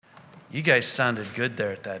You guys sounded good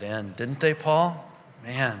there at that end, didn't they, Paul?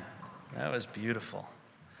 Man, that was beautiful.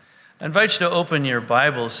 I invite you to open your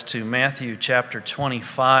Bibles to Matthew chapter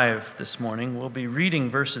 25 this morning. We'll be reading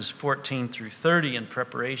verses 14 through 30 in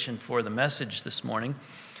preparation for the message this morning.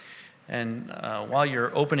 And while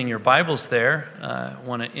you're opening your Bibles there, I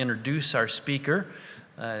want to introduce our speaker.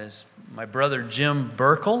 Is my brother Jim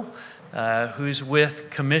Burkle, who's with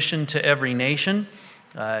Commission to Every Nation.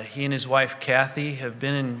 He and his wife Kathy have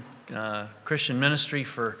been in Christian ministry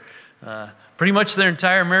for pretty much their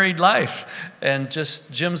entire married life. And just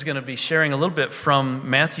Jim's going to be sharing a little bit from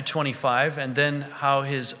Matthew 25 and then how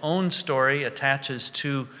his own story attaches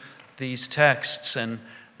to these texts. And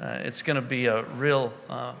it's going to be a real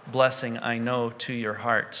blessing, I know, to your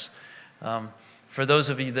hearts. For those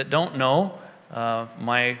of you that don't know,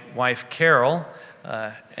 my wife Carol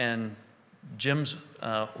and Jim's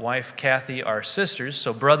wife Kathy are sisters,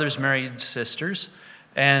 so brothers married sisters.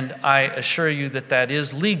 And I assure you that that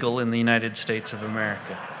is legal in the United States of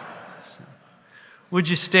America. So, would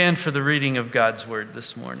you stand for the reading of God's Word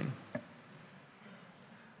this morning?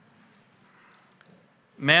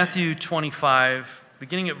 Matthew 25,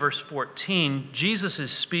 beginning at verse 14, Jesus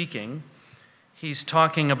is speaking. He's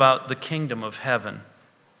talking about the kingdom of heaven.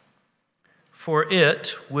 For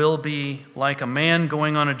it will be like a man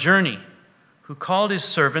going on a journey, who called his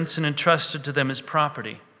servants and entrusted to them his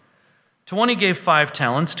property. To one he gave 5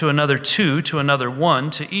 talents, to another 2, to another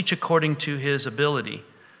 1, to each according to his ability.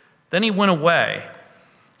 Then he went away.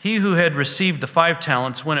 He who had received the 5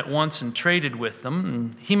 talents went at once and traded with them,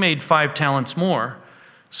 and he made 5 talents more.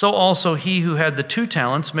 So also he who had the 2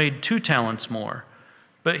 talents made 2 talents more.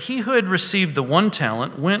 But he who had received the 1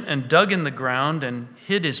 talent went and dug in the ground and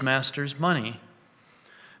hid his master's money.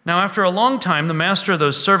 Now after a long time, the master of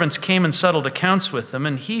those servants came and settled accounts with them,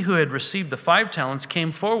 and he who had received the 5 talents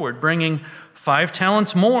came forward, bringing 5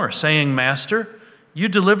 talents more, saying, Master, you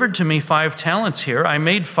delivered to me 5 talents here. I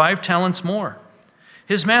made 5 talents more.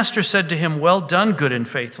 His master said to him, Well done, good and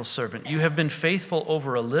faithful servant. You have been faithful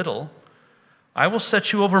over a little. I will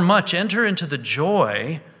set you over much. Enter into the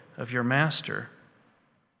joy of your master.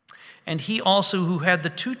 And he also who had the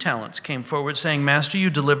 2 talents came forward, saying, Master, you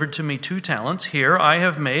delivered to me 2 talents. Here I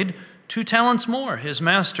have made 2 talents more. His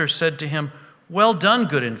master said to him, Well done,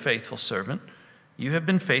 good and faithful servant. You have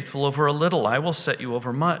been faithful over a little. I will set you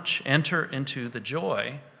over much. Enter into the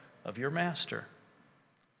joy of your master.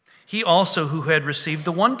 He also who had received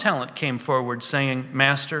the 1 talent came forward, saying,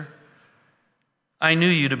 Master, I knew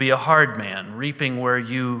you to be a hard man, reaping where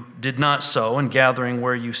you did not sow and gathering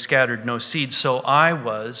where you scattered no seed. So I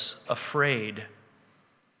was afraid.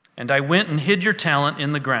 And I went and hid your talent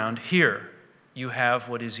in the ground. Here, you have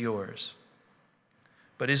what is yours.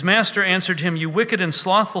 But his master answered him, You wicked and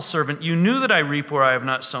slothful servant, you knew that I reap where I have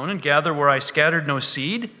not sown and gather where I scattered no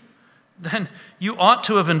seed? Then you ought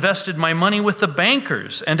to have invested my money with the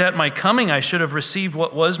bankers, and at my coming I should have received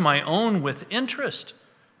what was my own with interest.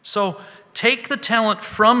 So take the talent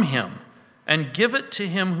from him and give it to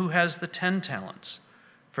him who has the 10 talents.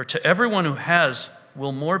 For to everyone who has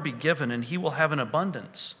will more be given, and he will have an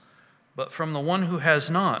abundance. But from the one who has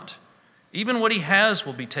not, even what he has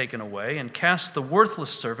will be taken away, and cast the worthless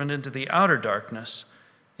servant into the outer darkness.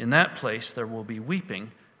 In that place there will be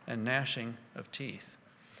weeping and gnashing of teeth.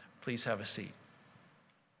 Please have a seat.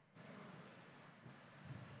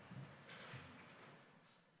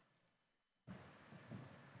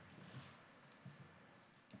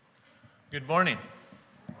 Good morning.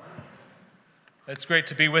 It's great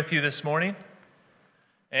to be with you this morning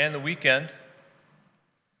and the weekend.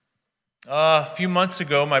 A few months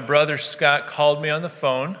ago, my brother Scott called me on the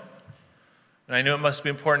phone, and I knew it must be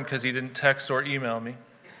important because he didn't text or email me.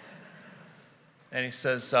 And he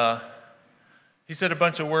said a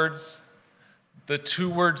bunch of words. The 2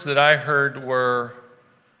 words that I heard were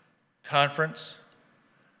conference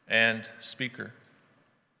and speaker.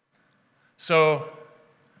 So,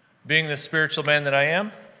 being the spiritual man that I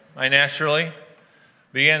am, I naturally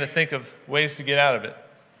began to think of ways to get out of it.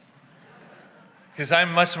 Because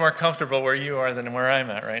I'm much more comfortable where you are than where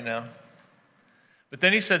I'm at right now. But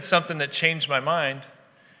then he said something that changed my mind.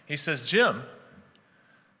 He says, Jim,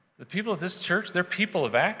 the people of this church, they're people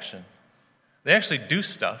of action. They actually do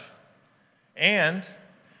stuff. And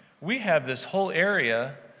we have this whole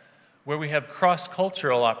area where we have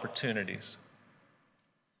cross-cultural opportunities.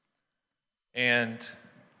 And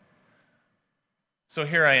so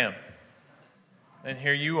here I am, and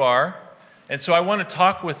here you are. And so I want to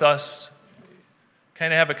talk with us,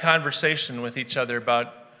 kind of have a conversation with each other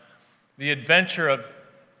about the adventure of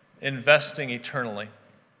investing eternally.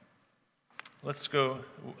 Let's go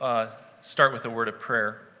start with a word of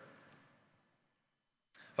prayer.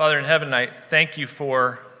 Father in heaven, I thank you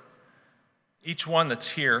for each one that's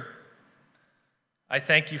here. I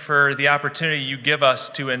thank you for the opportunity you give us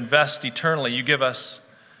to invest eternally. You give us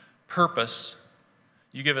purpose.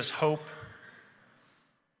 You give us hope.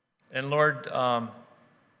 And Lord,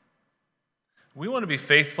 we want to be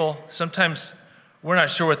faithful. Sometimes we're not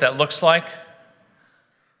sure what that looks like.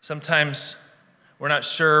 Sometimes we're not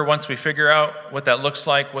sure once we figure out what that looks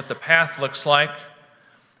like, what the path looks like.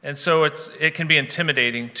 And so it can be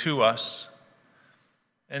intimidating to us.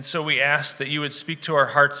 And so we ask that you would speak to our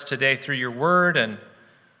hearts today through your word and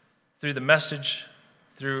through the message,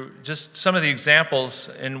 through just some of the examples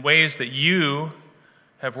in ways that you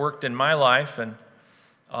have worked in my life. And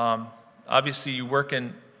obviously you work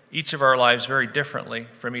in each of our lives very differently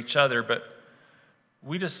from each other, but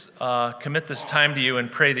we just commit this time to you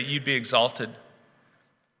and pray that you'd be exalted.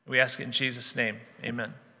 We ask it in Jesus' name.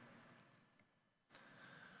 Amen.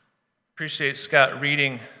 Appreciate Scott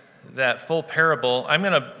reading that full parable. I'm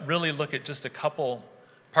going to really look at just a couple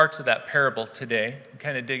parts of that parable today and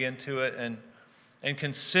kind of dig into it and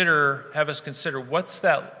have us consider what's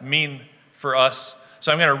that mean for us.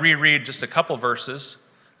 So I'm going to reread just a couple verses.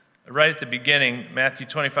 Right at the beginning, Matthew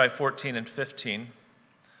 25:14 and 15.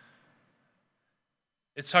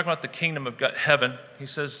 It's talking about the kingdom of heaven. He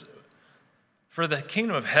says, "For the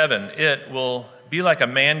kingdom of heaven, it will be like a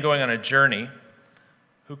man going on a journey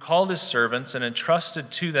who called his servants and entrusted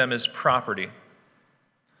to them his property.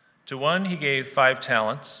 To one he gave 5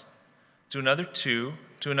 talents, to another 2,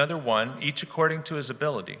 to another 1, each according to his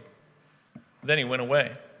ability. Then he went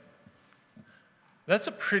away." That's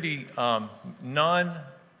a pretty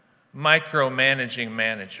non-micromanaging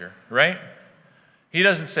manager, right? He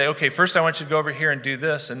doesn't say, okay, first I want you to go over here and do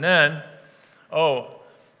this, and then, oh,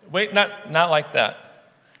 wait, not like that.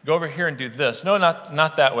 Go over here and do this. No,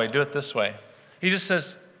 not that way. Do it this way. He just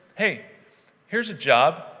says, hey, here's a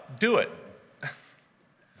job. Do it.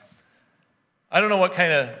 I don't know what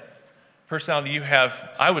kind of personality you have.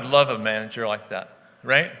 I would love a manager like that,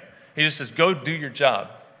 right? He just says, go do your job.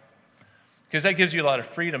 Because that gives you a lot of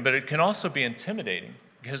freedom, but it can also be intimidating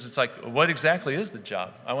because it's like, what exactly is the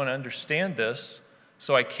job? I want to understand this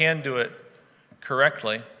so I can do it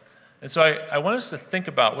correctly. And so I want us to think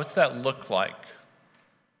about what's that look like.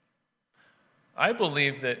 I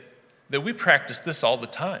believe that we practice this all the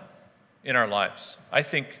time in our lives. I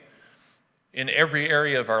think in every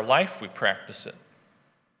area of our life we practice it.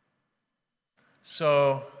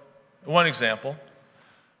 So, one example,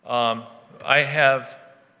 I have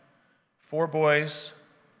 4 boys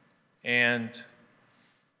and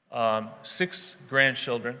 6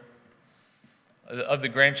 grandchildren. Of the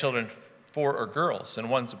grandchildren, 4 are girls and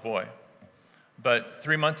 1's a boy. But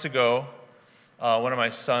 3 months ago, one of my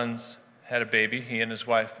sons had a baby, he and his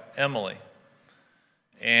wife, Emily.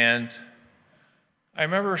 And I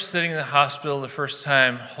remember sitting in the hospital the first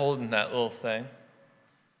time holding that little thing.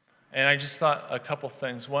 And I just thought a couple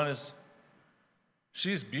things. One is,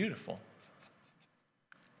 she's beautiful.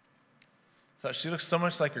 I thought she looks so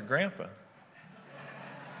much like her grandpa.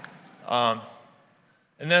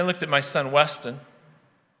 And then I looked at my son, Weston.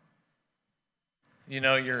 You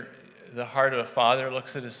know, the heart of a father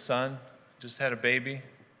looks at his son, just had a baby.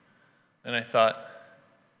 And I thought,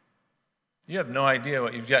 you have no idea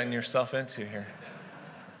what you've gotten yourself into here.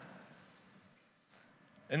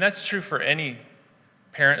 And that's true for any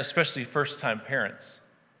parent, especially first-time parents.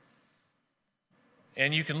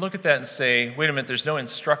 And you can look at that and say, wait a minute, there's no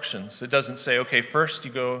instructions. It doesn't say, okay, first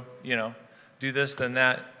you go, do this, then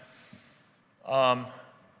that.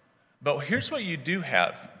 But here's what you do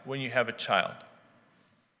have when you have a child.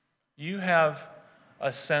 You have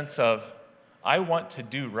a sense of, I want to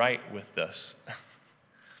do right with this.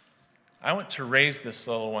 I want to raise this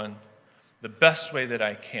little one the best way that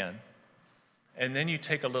I can. And then you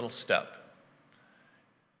take a little step.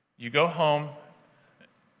 You go home,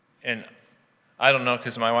 and I don't know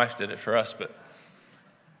because my wife did it for us, but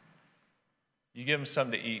you give them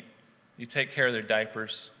something to eat. You take care of their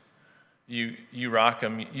diapers. You rock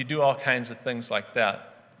them. You do all kinds of things like that.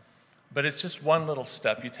 But it's just one little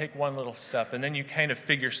step. You take one little step, and then you kind of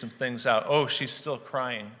figure some things out. Oh, she's still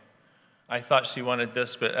crying. I thought she wanted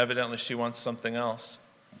this, but evidently she wants something else.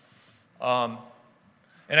 And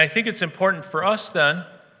I think it's important for us then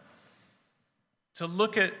to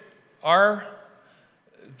look at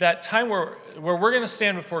that time where we're going to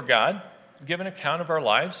stand before God, give an account of our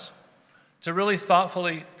lives, to really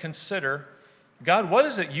thoughtfully consider, God, what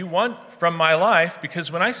is it you want from my life?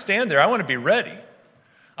 Because when I stand there, I want to be ready.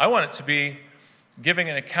 I want it to be giving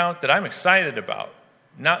an account that I'm excited about,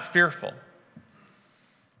 not fearful.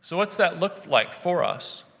 So what's that look like for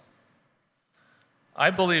us? I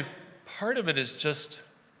believe part of it is just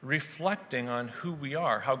reflecting on who we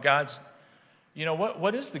are, how God's,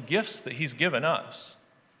 what is the gifts that he's given us?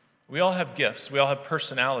 We all have gifts. We all have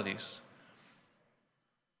personalities.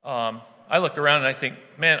 I look around and I think,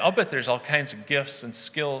 man, I'll bet there's all kinds of gifts and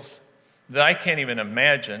skills that I can't even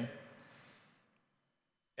imagine.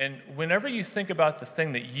 And whenever you think about the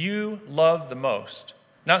thing that you love the most,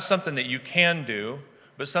 not something that you can do,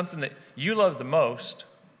 but something that you love the most,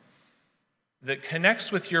 that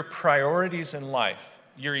connects with your priorities in life,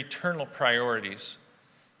 your eternal priorities,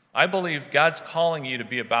 I believe God's calling you to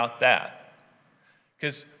be about that.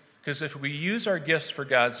 Because if we use our gifts for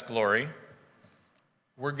God's glory,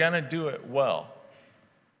 we're going to do it well.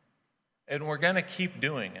 And we're going to keep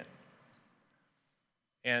doing it.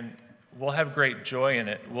 And we'll have great joy in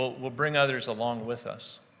it. We'll bring others along with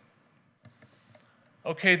us.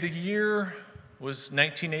 Okay, the year was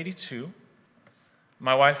 1982.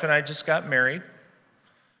 My wife and I just got married.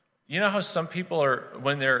 You know how some people are,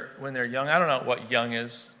 when they're young, I don't know what young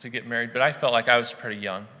is to get married, but I felt like I was pretty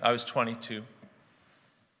young. I was 22.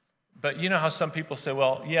 But you know how some people say,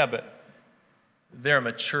 well, yeah, but they're a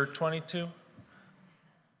mature 22?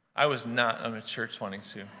 I was not a mature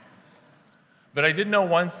 22. But I did know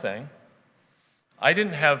one thing. I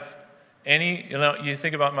didn't have any, you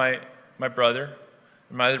think about my brother.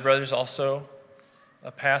 My other brother's also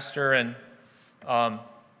a pastor, and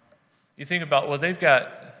you think about, well, they've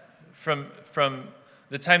got, from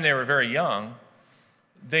the time they were very young,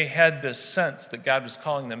 they had this sense that God was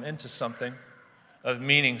calling them into something of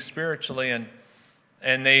meaning spiritually,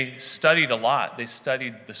 and they studied a lot. They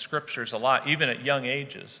studied the scriptures a lot, even at young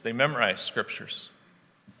ages. They memorized scriptures.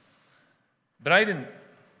 But I didn't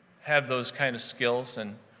have those kind of skills,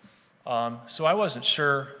 and so I wasn't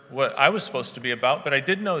sure what I was supposed to be about, but I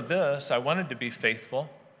did know this. I wanted to be faithful.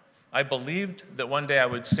 I believed that one day I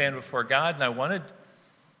would stand before God, and I wanted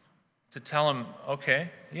to tell him,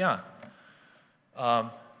 okay, yeah.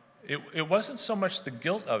 It wasn't so much the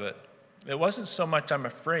guilt of it. It wasn't so much I'm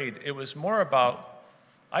afraid. It was more about,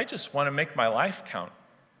 I just want to make my life count.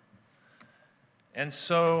 And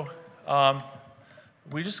so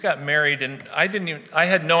we just got married, and I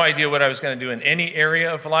had no idea what I was going to do in any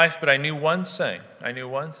area of life, but I knew one thing.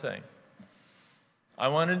 I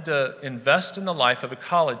wanted to invest in the life of a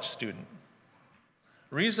college student.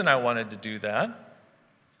 The reason I wanted to do that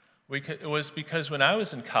was because when I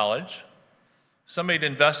was in college, somebody had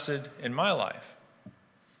invested in my life.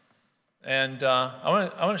 And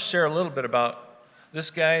I want to share a little bit about this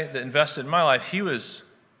guy that invested in my life. He was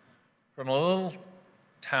from a little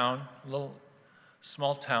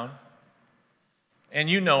small town. And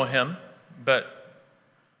you know him, but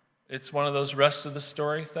it's one of those rest of the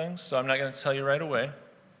story things, so I'm not going to tell you right away.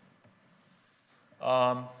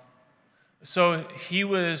 So he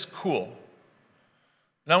was cool.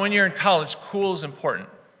 Now, when you're in college, cool is important.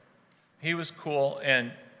 He was cool,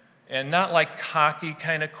 and not like cocky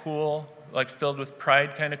kind of cool, like filled with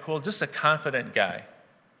pride kind of cool, just a confident guy.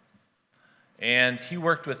 And he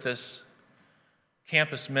worked with this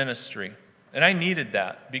campus ministry. And I needed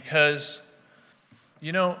that because,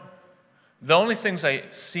 the only things I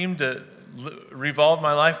seemed to revolve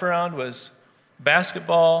my life around was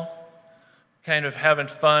basketball, kind of having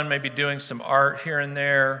fun, maybe doing some art here and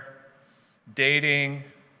there, dating,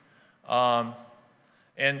 and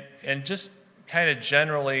just kind of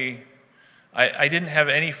generally, I didn't have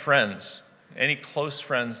any friends, any close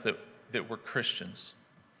friends that were Christians.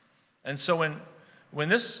 And so when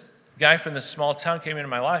this guy from this small town came into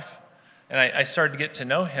my life, and I started to get to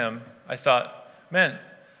know him, I thought, man,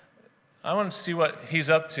 I want to see what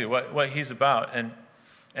he's up to, what he's about.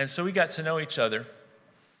 And so we got to know each other.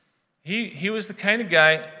 He was the kind of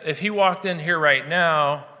guy, if he walked in here right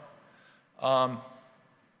now,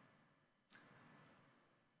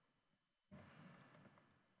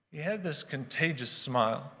 he had this contagious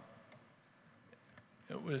smile.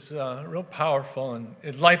 It was real powerful, and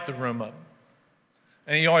it lighted the room up.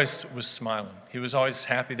 And he always was smiling. He was always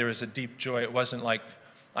happy. There was a deep joy. It wasn't like,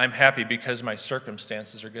 I'm happy because my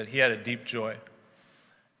circumstances are good. He had a deep joy.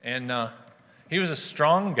 And he was a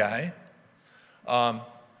strong guy. I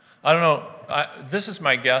don't know. This is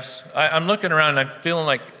my guess. I'm looking around, and I'm feeling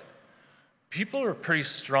like people are pretty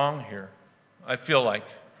strong here, I feel like.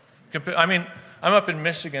 I mean, I'm up in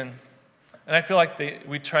Michigan, and I feel like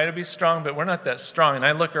we try to be strong, but we're not that strong. And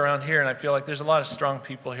I look around here, and I feel like there's a lot of strong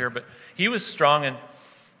people here. But he was strong,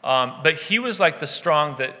 but he was like the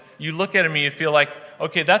strong that you look at him and you feel like,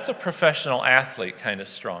 okay, that's a professional athlete kind of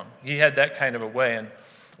strong. He had that kind of a way. And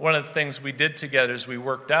one of the things we did together is we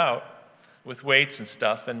worked out with weights and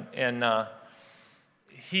stuff. And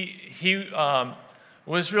he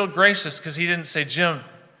was real gracious because he didn't say, Jim,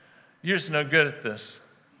 you're just no good at this.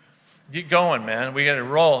 get going, man. We got to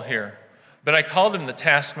roll here. But I called him the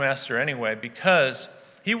taskmaster anyway because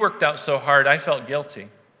he worked out so hard, I felt guilty.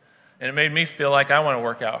 And it made me feel like I want to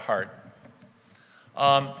work out hard.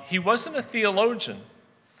 He wasn't a theologian,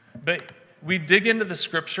 but we'd dig into the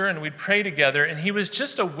scripture and we'd pray together, and he was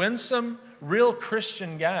just a winsome, real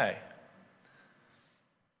Christian guy.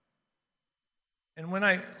 And when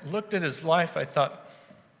I looked at his life, I thought,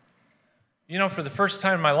 for the first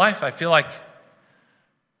time in my life, I feel like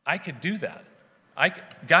I could do that.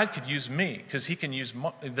 God could use me because he can use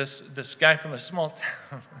this guy from a small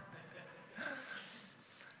town.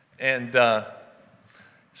 And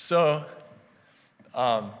so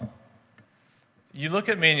you look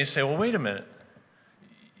at me and you say, well, wait a minute.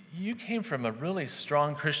 You came from a really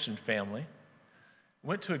strong Christian family,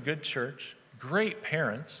 went to a good church, great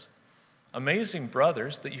parents, amazing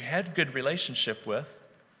brothers that you had a good relationship with.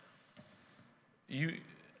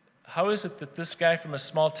 How is it that this guy from a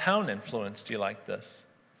small town influenced you like this?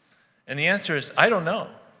 And the answer is, I don't know.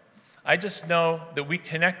 I just know that we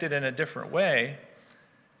connected in a different way,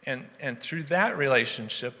 and through that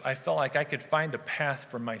relationship, I felt like I could find a path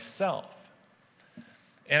for myself.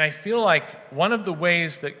 And I feel like one of the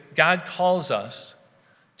ways that God calls us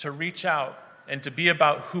to reach out and to be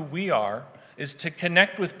about who we are is to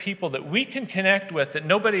connect with people that we can connect with that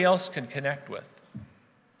nobody else can connect with.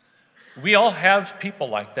 We all have people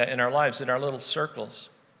like that in our lives, in our little circles.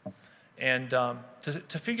 And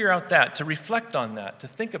to figure out that, to reflect on that, to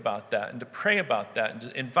think about that, and to pray about that, and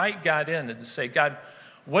to invite God in and to say, God,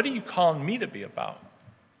 what are you calling me to be about?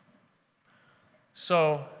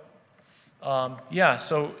 So,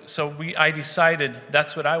 I decided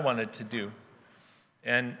that's what I wanted to do.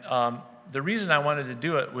 And the reason I wanted to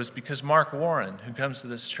do it was because Mark Warren, who comes to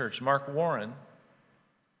this church, Mark Warren,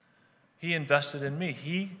 he invested in me.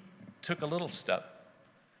 He took a little step.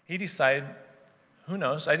 He decided, who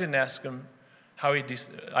knows, I didn't ask him how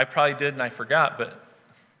I probably did and I forgot, but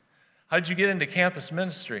how did you get into campus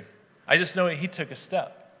ministry? I just know he took a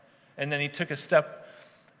step. And then he took a step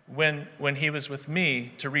when he was with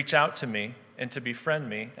me to reach out to me and to befriend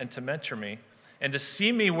me and to mentor me and to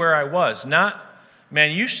see me where I was. Not,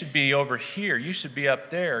 man, you should be over here. You should be up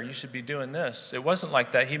there. You should be doing this. It wasn't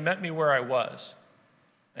like that. He met me where I was,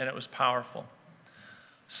 and it was powerful.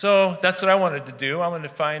 So that's what I wanted to do. I wanted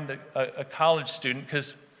to find a college student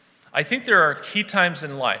because I think there are key times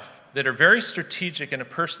in life that are very strategic in a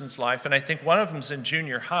person's life, and I think one of them is in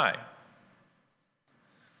junior high.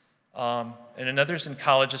 And another's in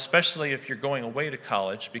college, especially if you're going away to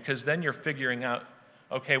college, because then you're figuring out,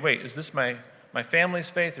 okay, wait, is this my family's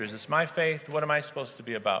faith or is this my faith? What am I supposed to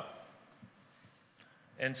be about?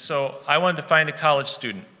 And so I wanted to find a college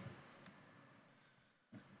student.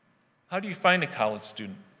 How do you find a college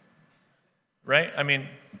student? Right? I mean,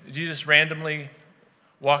 do you just randomly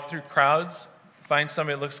walk through crowds, find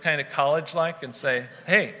somebody that looks kind of college-like and say,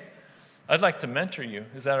 hey, I'd like to mentor you.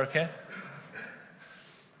 Is that okay?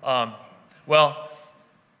 Well,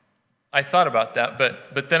 I thought about that,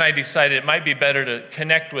 but then I decided it might be better to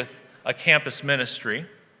connect with a campus ministry.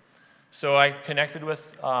 So I connected with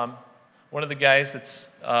one of the guys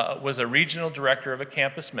that was a regional director of a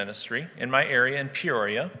campus ministry in my area in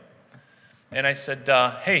Peoria. And I said,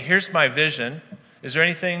 hey, here's my vision. Is there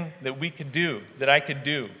anything that we could do, that I could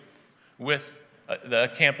do with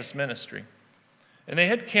the campus ministry? And they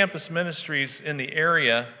had campus ministries in the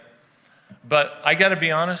area, but I got to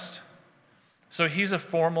be honest. So he's a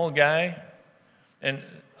formal guy, and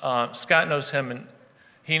Scott knows him, and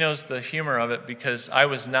he knows the humor of it because I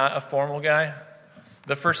was not a formal guy.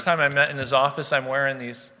 The first time I met in his office, I'm wearing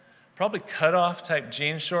these probably cut-off type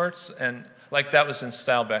jean shorts, and like that was in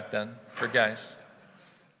style back then for guys.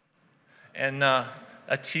 And a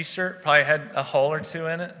t-shirt probably had a hole or two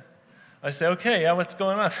in it. I say, okay, yeah, what's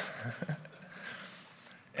going on?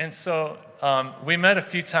 And so we met a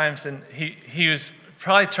few times, and he was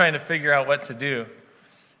probably trying to figure out what to do.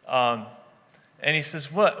 And he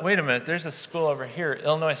says, what? Wait a minute, there's a school over here,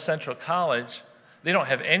 Illinois Central College. They don't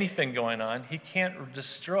have anything going on. He can't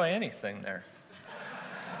destroy anything there.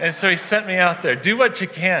 And so he sent me out there. Do what you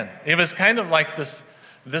can. It was kind of like this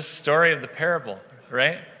story of the parable,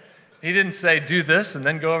 right? He didn't say, do this and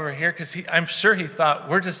then go over here, because I'm sure he thought,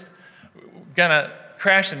 we're just going to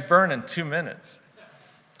crash and burn in 2 minutes.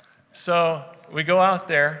 So we go out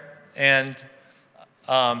there, and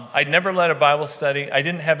I'd never led a Bible study. I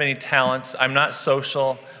didn't have any talents. I'm not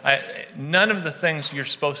social. None of the things you're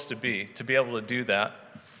supposed to be able to do that.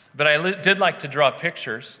 But I did like to draw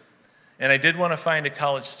pictures, and I did want to find a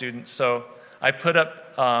college student. So I put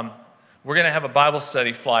up, we're going to have a Bible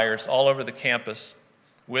study flyers all over the campus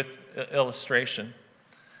with illustration.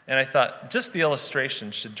 And I thought, just the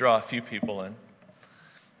illustration should draw a few people in.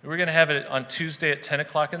 We're going to have it on Tuesday at 10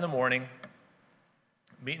 o'clock in the morning,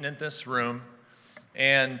 meeting in this room.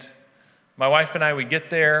 And my wife and I, we get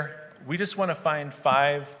there. We just want to find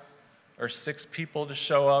 5 or 6 people to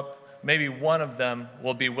show up. Maybe one of them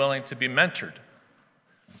will be willing to be mentored.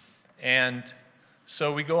 And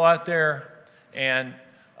so we go out there, and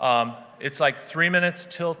it's like 3 minutes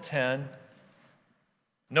till 10.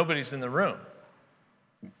 Nobody's in the room.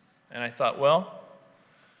 And I thought, well,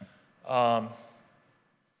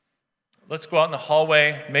 let's go out in the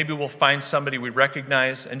hallway. Maybe we'll find somebody we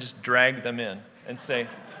recognize and just drag them in and say,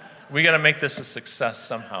 we got to make this a success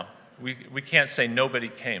somehow. We can't say nobody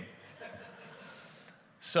came.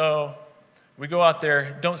 So we go out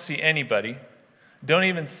there, don't see anybody, don't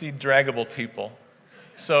even see draggable people.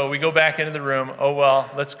 So we go back into the room. Oh, well,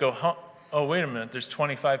 let's go home. Oh, wait a minute, there's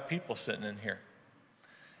 25 people sitting in here.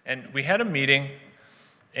 And we had a meeting,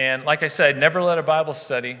 and like I said, I'd never led a Bible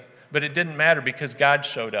study, but it didn't matter because God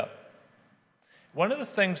showed up. One of the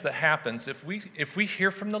things that happens if we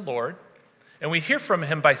hear from the Lord, and we hear from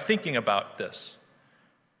him by thinking about this,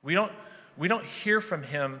 we don't hear from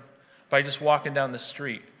him by just walking down the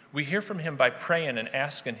street. We hear from him by praying and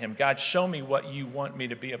asking him, God, show me what you want me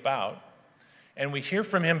to be about. And we hear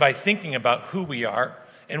from him by thinking about who we are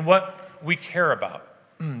and what we care about.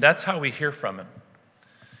 That's how we hear from him.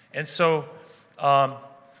 And so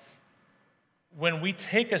when we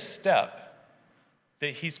take a step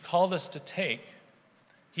that he's called us to take,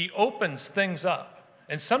 he opens things up.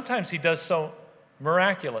 And sometimes he does so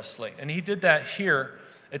miraculously. And he did that here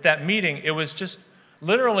at that meeting. It was just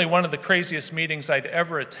literally one of the craziest meetings I'd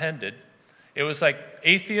ever attended. It was like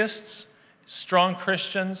atheists, strong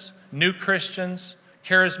Christians, new Christians,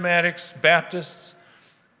 charismatics, Baptists,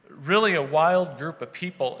 really a wild group of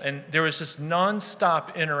people. And there was this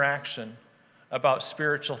nonstop interaction about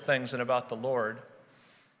spiritual things and about the Lord.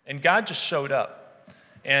 And God just showed up.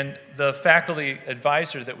 And the faculty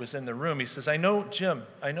advisor that was in the room, he says, I know, Jim,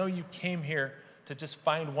 I know you came here to just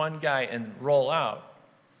find one guy and roll out,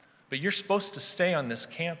 but you're supposed to stay on this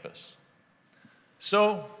campus.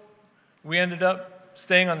 So we ended up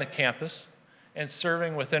staying on the campus and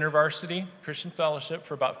serving with InterVarsity Christian Fellowship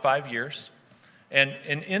for about 5 years. And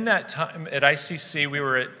in that time at ICC, we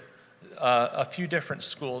were at a few different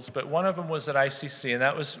schools, but one of them was at ICC, and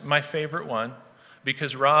that was my favorite one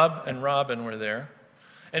because Rob and Robin were there.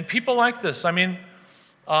 And people like this. I mean,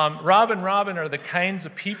 Rob and Robin are the kinds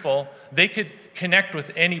of people, they could connect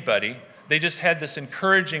with anybody. They just had this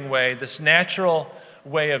encouraging way, this natural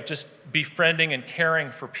way of just befriending and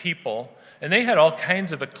caring for people. And they had all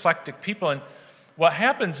kinds of eclectic people. And what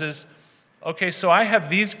happens is, okay, so I have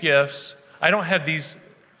these gifts. I don't have these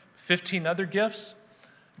 15 other gifts.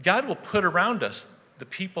 God will put around us the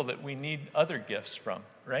people that we need other gifts from,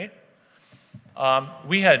 right?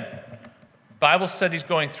 We had Bible studies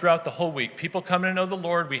going throughout the whole week. People coming to know the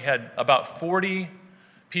Lord. We had about 40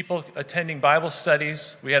 people attending Bible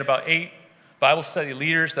studies. We had about 8 Bible study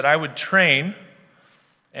leaders that I would train.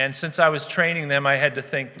 And since I was training them, I had to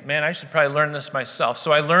think, man, I should probably learn this myself.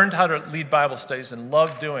 So I learned how to lead Bible studies and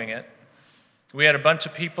loved doing it. We had a bunch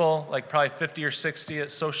of people, like probably 50 or 60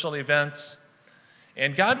 at social events.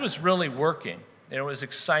 And God was really working. It was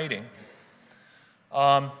exciting.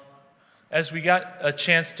 As we got a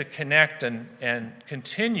chance to connect and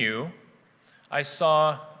continue, I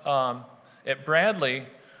saw at Bradley,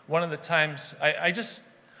 one of the times, I just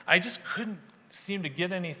couldn't seem to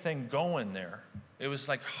get anything going there. It was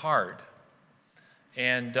like hard.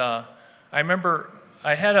 And I remember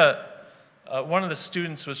I had one of the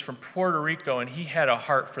students was from Puerto Rico, and he had a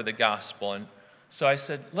heart for the gospel. And so I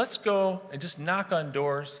said, let's go and just knock on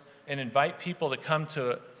doors and invite people to come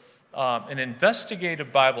to an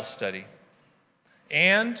investigative Bible study.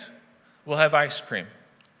 And we'll have ice cream,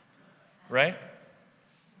 right?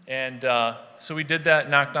 And so we did that,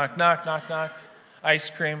 knock, knock, knock, knock, knock, ice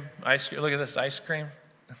cream, look at this ice cream.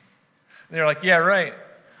 And they're like, yeah, right,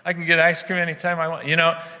 I can get ice cream anytime I want. You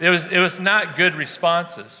know, it was not good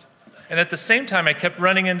responses. And at the same time, I kept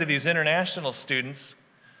running into these international students,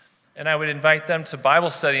 and I would invite them to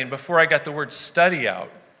Bible study, and before I got the word study out,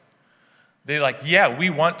 they're like, yeah, we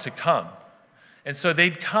want to come. And so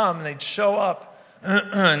they'd come, and they'd show up,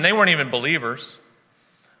 and they weren't even believers,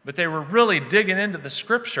 but they were really digging into the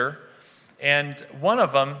scripture. And one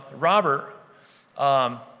of them, Robert,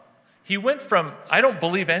 he went from, I don't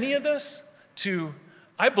believe any of this, to,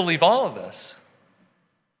 I believe all of this.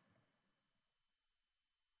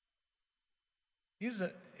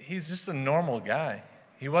 He's just a normal guy.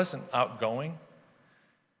 He wasn't outgoing.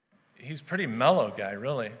 He's a pretty mellow guy,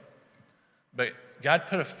 really. But God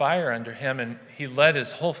put a fire under him, and he led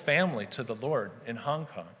his whole family to the Lord in Hong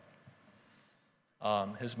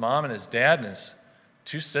Kong. His mom and his dad and his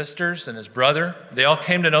 2 sisters and his brother, they all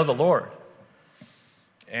came to know the Lord.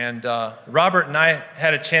 And Robert and I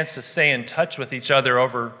had a chance to stay in touch with each other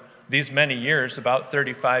over these many years, about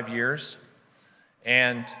 35 years.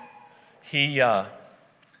 And he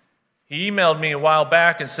emailed me a while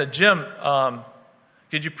back and said, Jim,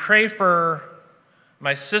 could you pray for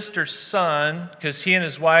my sister's son, because he and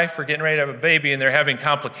his wife are getting ready to have a baby and they're having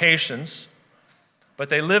complications. But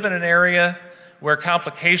they live in an area where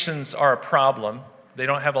complications are a problem. They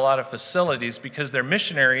don't have a lot of facilities because they're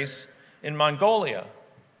missionaries in Mongolia.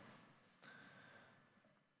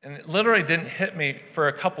 And it literally didn't hit me for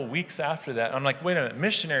a couple weeks after that. I'm like, wait a minute,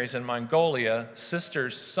 missionaries in Mongolia,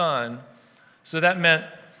 sister's son. So that meant,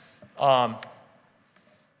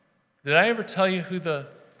 did I ever tell you who the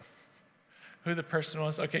person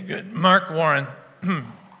was? Okay, good. Mark Warren.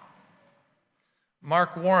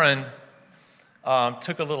 Mark Warren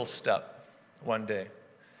took a little step one day,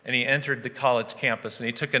 and he entered the college campus, and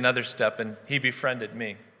he took another step, and he befriended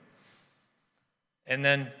me. And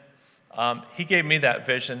then he gave me that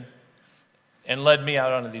vision and led me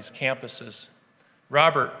out onto these campuses.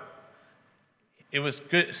 Robert, it was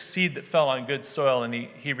good seed that fell on good soil, and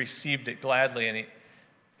he received it gladly, and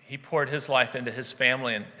he poured his life into his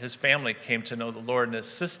family, and his family came to know the Lord, and his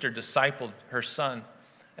sister discipled her son,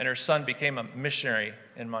 and her son became a missionary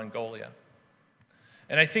in Mongolia.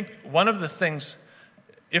 And I think one of the things,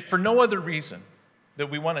 if for no other reason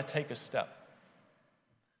that we want to take a step,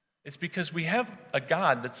 it's because we have a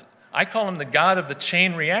God I call him the God of the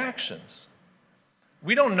chain reactions.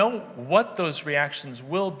 We don't know what those reactions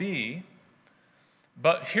will be,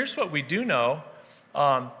 but here's what we do know,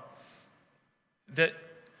 that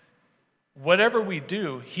whatever we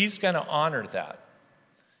do, he's going to honor that.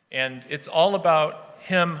 And it's all about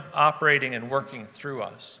him operating and working through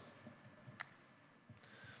us.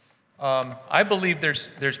 I believe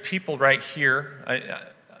there's people right here,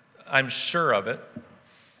 I'm sure of it,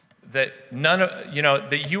 that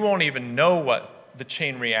that you won't even know what the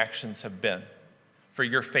chain reactions have been for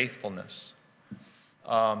your faithfulness.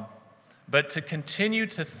 But to continue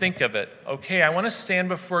to think of it, okay, I want to stand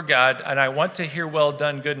before God and I want to hear, well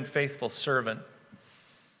done, good and faithful servant.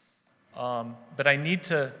 But I need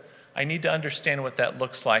to understand what that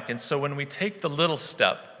looks like. And so when we take the little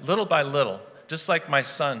step, little by little, just like my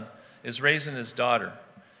son is raising his daughter,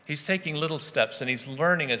 he's taking little steps and he's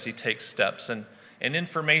learning as he takes steps, and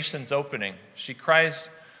information's opening. She cries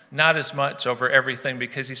not as much over everything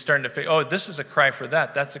because he's starting to figure, oh, this is a cry for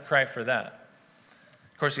that, that's a cry for that.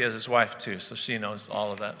 Of course, he has his wife too, so she knows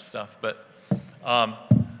all of that stuff. But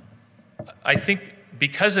I think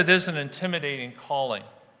because it is an intimidating calling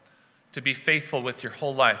to be faithful with your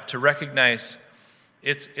whole life, to recognize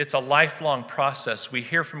it's a lifelong process. We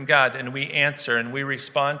hear from God and we answer and we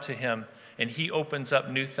respond to him, and he opens up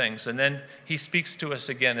new things. And then he speaks to us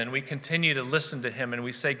again, and we continue to listen to him, and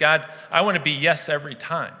we say, God, I want to be yes every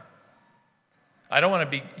time. I don't want to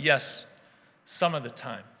be yes some of the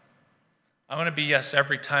time. I want to be yes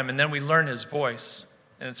every time. And then we learn his voice,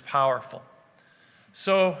 and it's powerful.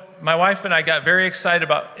 So my wife and I got very excited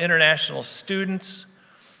about international students,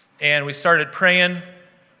 and we started praying.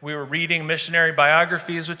 We were reading missionary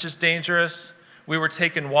biographies, which is dangerous. We were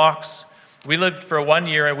taking walks. We lived for 1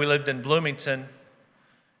 year, and we lived in Bloomington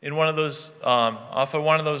in one of those, off of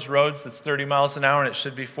one of those roads that's 30 miles an hour, and it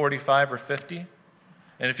should be 45 or 50.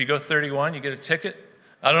 And if you go 31, you get a ticket.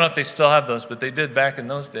 I don't know if they still have those, but they did back in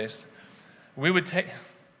those days. We would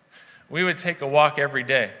take a walk every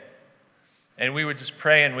day, and we would just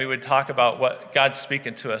pray, and we would talk about what God's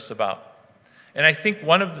speaking to us about. And I think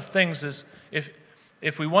one of the things is,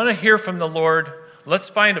 if we want to hear from the Lord, let's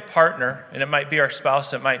find a partner, and it might be our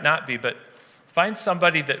spouse, it might not be, but find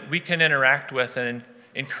somebody that we can interact with and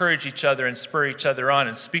encourage each other and spur each other on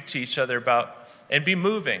and speak to each other about, and be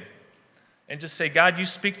moving. And just say, God, you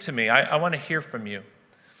speak to me. I want to hear from you.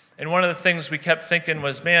 And one of the things we kept thinking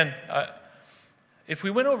was, man, if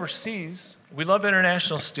we went overseas, we love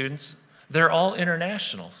international students. They're all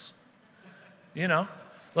internationals.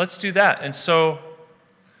 Let's do that. And so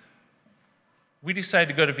we decided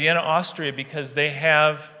to go to Vienna, Austria, because they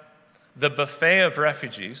have the buffet of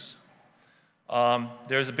refugees.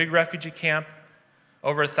 There's a big refugee camp,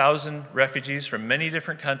 over 1,000 refugees from many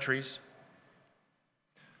different countries.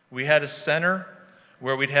 We had a center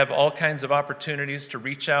where we'd have all kinds of opportunities to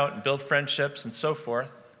reach out and build friendships and so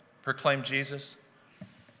forth, proclaim Jesus.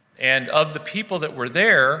 And of the people that were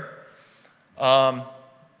there,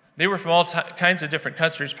 they were from all kinds of different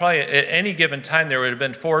countries. Probably at any given time there would have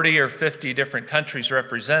been 40 or 50 different countries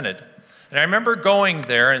represented. And I remember going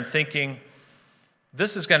there and thinking,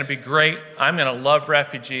 this is going to be great. I'm going to love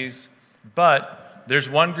refugees, but there's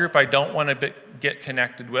one group I don't want to get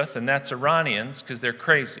connected with, and that's Iranians, because they're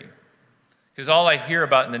crazy. Because all I hear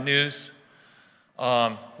about in the news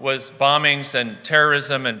was bombings and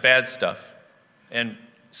terrorism and bad stuff and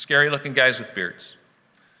scary-looking guys with beards.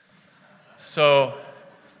 So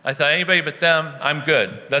I thought, anybody but them, I'm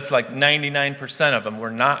good. That's like 99% of them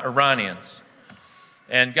were not Iranians.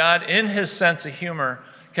 And God, in his sense of humor,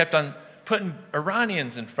 kept on putting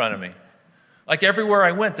Iranians in front of me. Like everywhere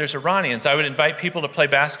I went, there's Iranians. I would invite people to play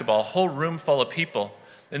basketball, a whole room full of people,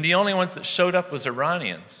 and the only ones that showed up was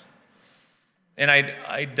Iranians. And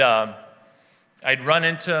I'd run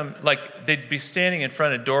into them, like they'd be standing in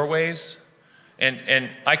front of doorways, and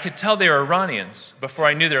I could tell they were Iranians before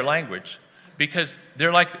I knew their language, because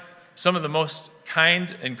they're like some of the most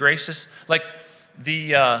kind and gracious. Like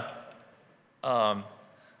the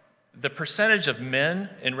percentage of men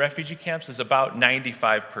in refugee camps is about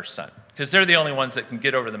 95%, because they're the only ones that can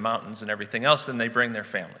get over the mountains and everything else, then they bring their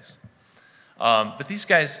families. But these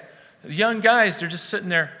guys, young guys, they're just sitting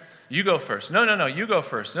there, you go first. No, you go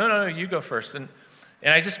first. No, you go first. And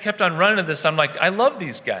I just kept on running to this. I'm like, I love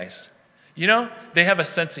these guys. You know, they have a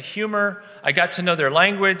sense of humor. I got to know their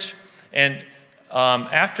language. And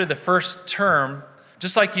after the first term,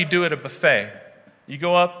 just like you do at a buffet, you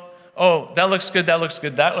go up, oh, that looks good, that looks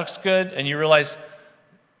good, that looks good. And you realize,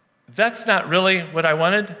 that's not really what I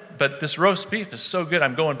wanted, but this roast beef is so good,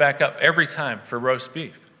 I'm going back up every time for roast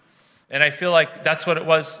beef. And I feel like that's what it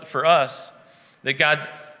was for us, that God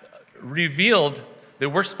revealed that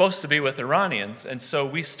we're supposed to be with Iranians. And so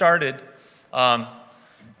we started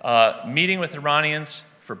meeting with Iranians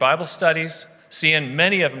for Bible studies, seeing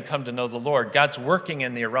many of them come to know the Lord. God's working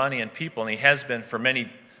in the Iranian people, and he has been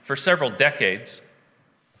for several decades.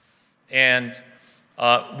 And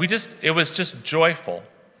it was just joyful.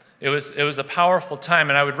 It was a powerful time,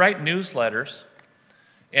 and I would write newsletters.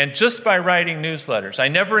 And just by writing newsletters, I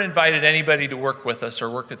never invited anybody to work with us or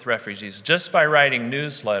work with refugees. Just by writing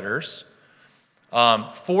newsletters,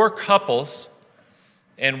 4 couples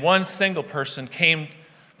and 1 single person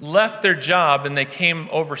left their job, and they came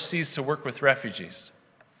overseas to work with refugees.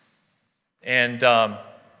 And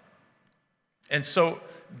so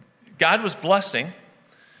God was blessing.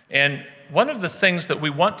 And one of the things that we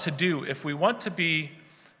want to do, if we want to be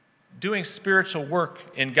doing spiritual work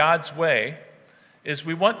in God's way, is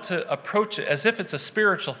we want to approach it as if it's a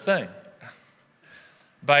spiritual thing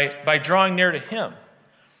by drawing near to him.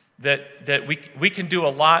 That we can do a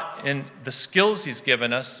lot in the skills he's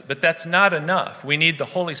given us, but that's not enough. We need the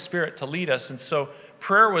Holy Spirit to lead us. And so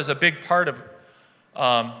prayer was a big part of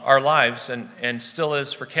our lives, and still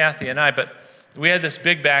is for Kathy and I. But we had this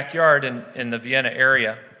big backyard in the Vienna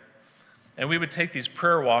area, and we would take these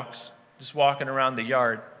prayer walks, just walking around the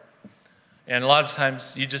yard. And a lot of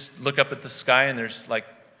times you just look up at the sky and there's like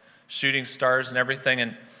shooting stars and everything.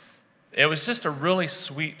 And it was just a really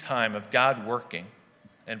sweet time of God working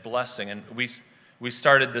and blessing. And we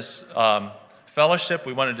started this fellowship.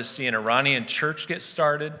 We wanted to see an Iranian church get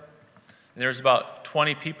started. And there was about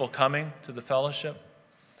 20 people coming to the fellowship.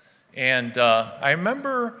 And I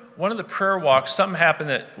remember one of the prayer walks, something happened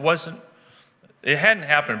that it hadn't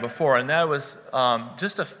happened before. And that was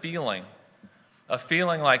just a feeling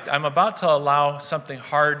like I'm about to allow something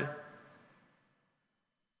hard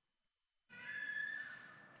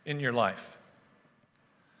in your life.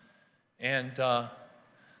 And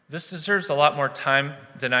this deserves a lot more time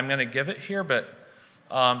than I'm going to give it here, but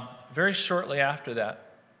very shortly after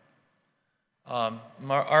that,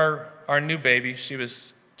 our new baby, she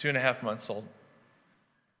was 2.5 months old,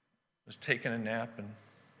 was taking a nap, and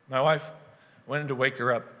my wife went in to wake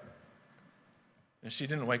her up, and she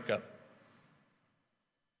didn't wake up.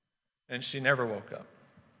 And she never woke up.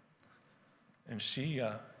 And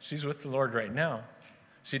she's with the Lord right now.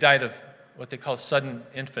 She died of what they call sudden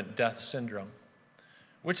infant death syndrome,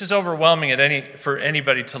 which is overwhelming for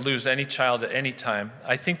anybody to lose any child at any time.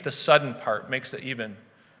 I think the sudden part makes it even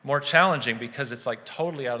more challenging because it's like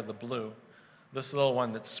totally out of the blue. This little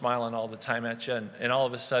one that's smiling all the time at you, and all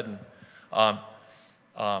of a sudden,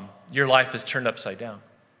 your life is turned upside down.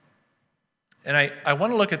 And I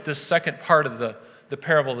want to look at this second part of the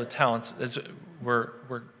parable of the talents as we're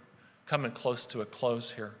coming close to a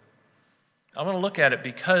close here. I want to look at it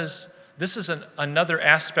because this is another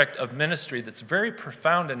aspect of ministry that's very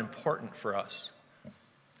profound and important for us.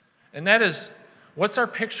 And that is, what's our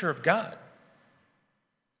picture of God?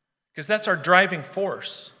 Because that's our driving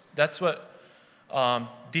force. That's what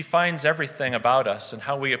defines everything about us and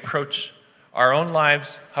how we approach our own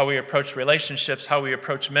lives, how we approach relationships, how we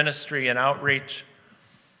approach ministry and outreach.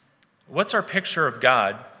 What's our picture of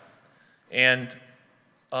God? And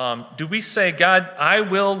do we say, God, I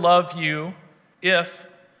will love you if,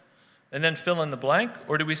 and then fill in the blank?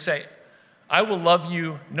 Or do we say, I will love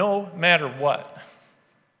you no matter what?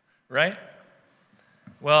 Right?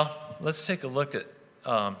 Well, let's take a look at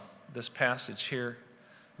this passage here.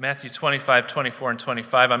 Matthew 25, 24, and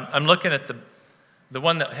 25. I'm looking at the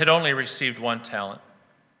one that had only received 1 talent.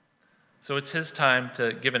 So it's his time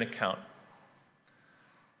to give an account.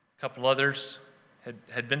 A couple others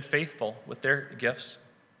had been faithful with their gifts.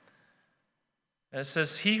 And it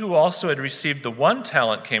says, he who also had received the 1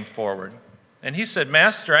 talent came forward. And he said,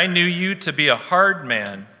 Master, I knew you to be a hard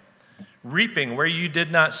man, reaping where you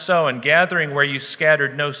did not sow and gathering where you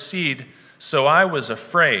scattered no seed. So I was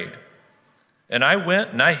afraid. And I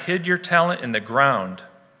went and I hid your talent in the ground.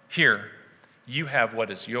 Here, you have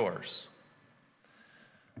what is yours.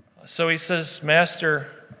 So he says, Master,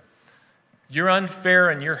 you're unfair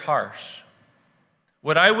and you're harsh.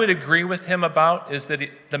 What I would agree with him about is that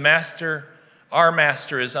our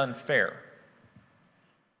master is unfair,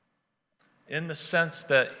 in the sense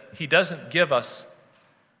that he doesn't give us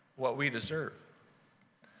what we deserve.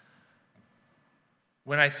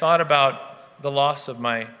 When I thought about the loss of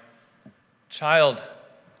my child,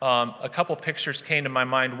 a couple pictures came to my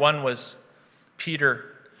mind. One was Peter,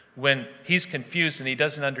 when he's confused and he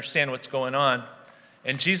doesn't understand what's going on.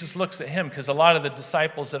 And Jesus looks at him because a lot of the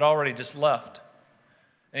disciples had already just left.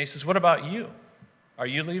 And he says, what about you? Are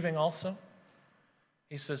you leaving also?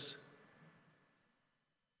 He says,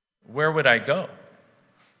 where would I go?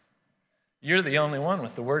 You're the only one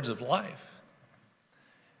with the words of life.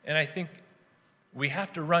 And I think we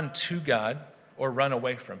have to run to God or run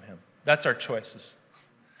away from him. That's our choices.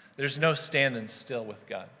 There's no standing still with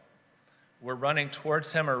God. We're running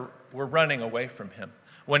towards him or we're running away from him.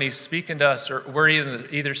 When he's speaking to us, or we're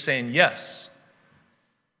either saying yes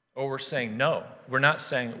or we're saying no. We're not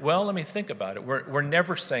saying, well, let me think about it. We're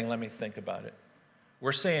never saying, let me think about it.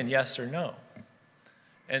 We're saying yes or no.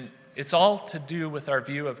 And it's all to do with our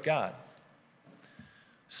view of God.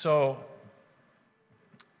 So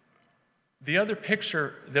the other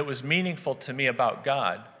picture that was meaningful to me about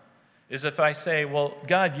God is if I say, well,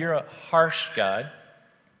 God, you're a harsh God.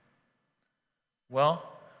 Well,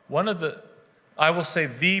 I will say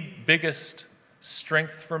the biggest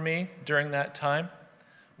strength for me during that time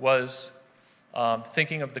was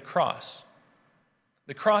thinking of the cross.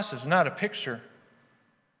 The cross is not a picture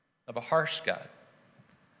of a harsh God.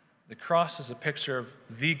 The cross is a picture of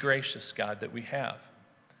the gracious God that we have.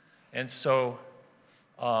 And so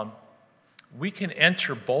we can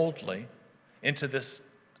enter boldly into this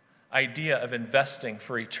idea of investing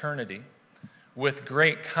for eternity with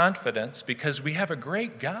great confidence because we have a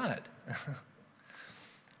great God.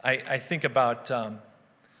 I think about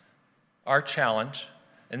our challenge,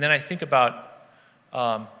 and then I think about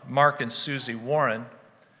Mark and Susie Warren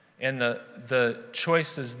and the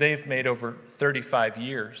choices they've made over 35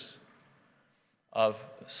 years of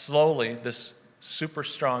slowly this super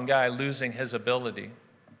strong guy losing his ability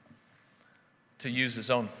to use his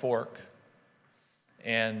own fork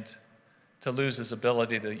and to lose his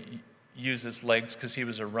ability to use his legs because he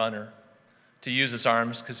was a runner, to use his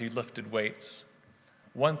arms because he lifted weights,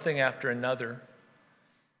 one thing after another.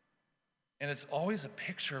 And it's always a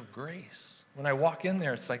picture of grace. When I walk in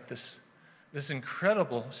there, it's like this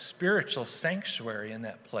incredible spiritual sanctuary in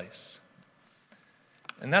that place.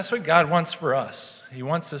 And that's what God wants for us. He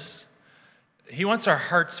wants our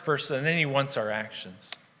hearts first, and then he wants our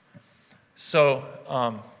actions. So,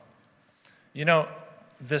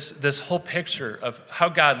 this whole picture of how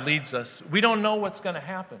God leads us, we don't know what's going to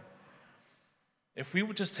happen. If we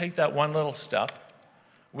would just take that one little step,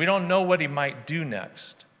 we don't know what he might do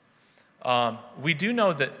next. We do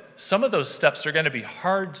know that some of those steps are going to be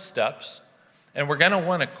hard steps, and we're going to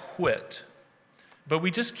want to quit. But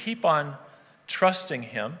we just keep on trusting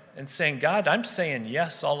him and saying, God, I'm saying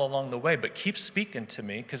yes all along the way, but keep speaking to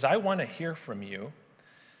me because I want to hear from you.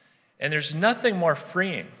 And there's nothing more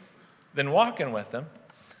freeing than walking with him.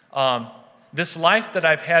 This life that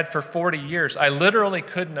I've had for 40 years, I literally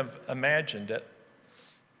couldn't have imagined it.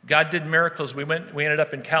 God did miracles. We ended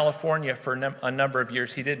up in California for a number of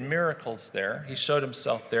years. He did miracles there. He showed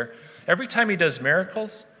himself there. Every time he does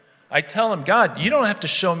miracles, I tell him, God, you don't have to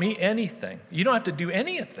show me anything. You don't have to do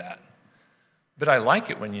any of that. But I like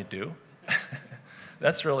it when you do.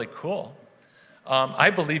 That's really cool. I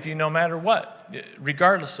believe you no matter what,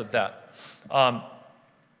 regardless of that.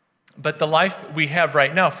 But the life we have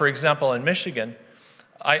right now, for example, in Michigan,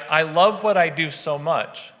 I love what I do so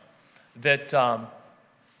much that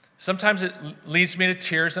sometimes it leads me to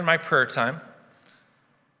tears in my prayer time.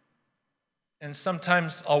 And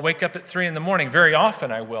sometimes I'll wake up at 3 in the morning. Very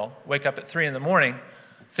often I will wake up at 3 in the morning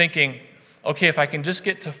thinking, okay, if I can just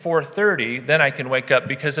get to 4:30, then I can wake up.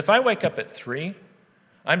 Because if I wake up at 3,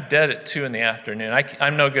 I'm dead at 2 in the afternoon.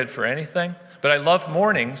 I'm no good for anything. But I love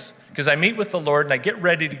mornings because I meet with the Lord and I get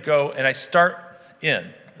ready to go and I start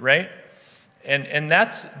in, right? And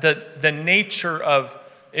that's the nature of,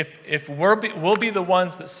 if we'll be the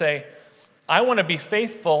ones that say, I want to be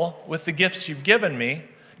faithful with the gifts you've given me,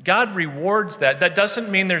 God rewards that. That doesn't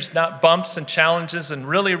mean there's not bumps and challenges and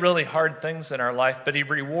really, really hard things in our life, but he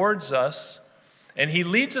rewards us and he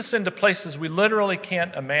leads us into places we literally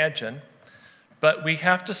can't imagine, but we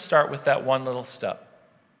have to start with that one little step.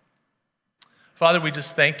 Father, we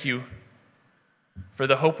just thank you for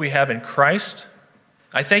the hope we have in Christ.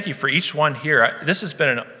 I thank you for each one here. This has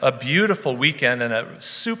been a beautiful weekend and a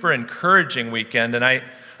super encouraging weekend, and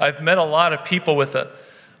I've met a lot of people with that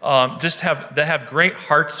have great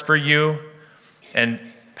hearts for you and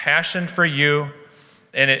passion for you,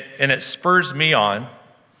 and it spurs me on.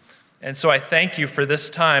 And so I thank you for this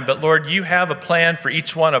time. But Lord, you have a plan for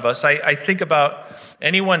each one of us. I think about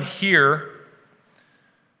anyone here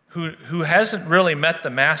who hasn't really met the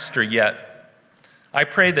Master yet. I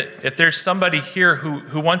pray that if there's somebody here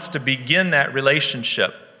who wants to begin that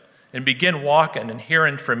relationship and begin walking and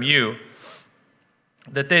hearing from you,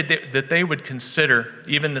 that they would consider,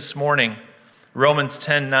 even this morning, Romans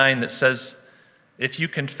 10:9 that says, if you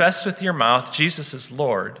confess with your mouth Jesus is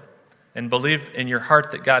Lord and believe in your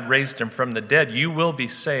heart that God raised him from the dead, you will be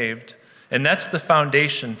saved. And that's the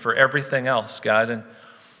foundation for everything else, God. And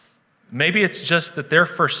maybe it's just that their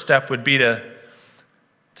first step would be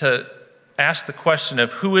to ask the question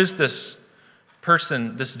of, who is this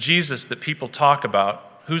person, this Jesus that people talk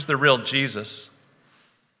about? Who's the real Jesus?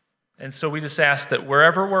 And so we just ask that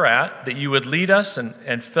wherever we're at, that you would lead us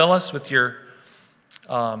and fill us with your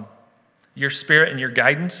spirit and your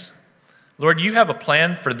guidance. Lord, you have a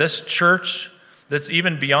plan for this church that's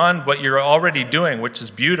even beyond what you're already doing, which is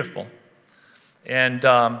beautiful. And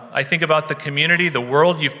I think about the community, the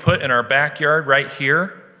world you've put in our backyard right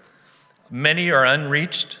here. Many are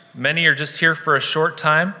unreached. Many are just here for a short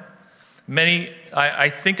time. I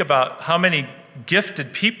think about how many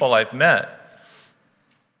gifted people I've met.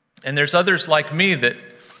 And there's others like me that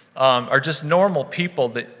are just normal people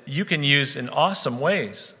that you can use in awesome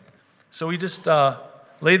ways. So we just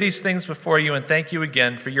lay these things before you and thank you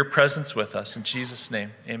again for your presence with us. In Jesus'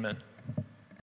 name, amen.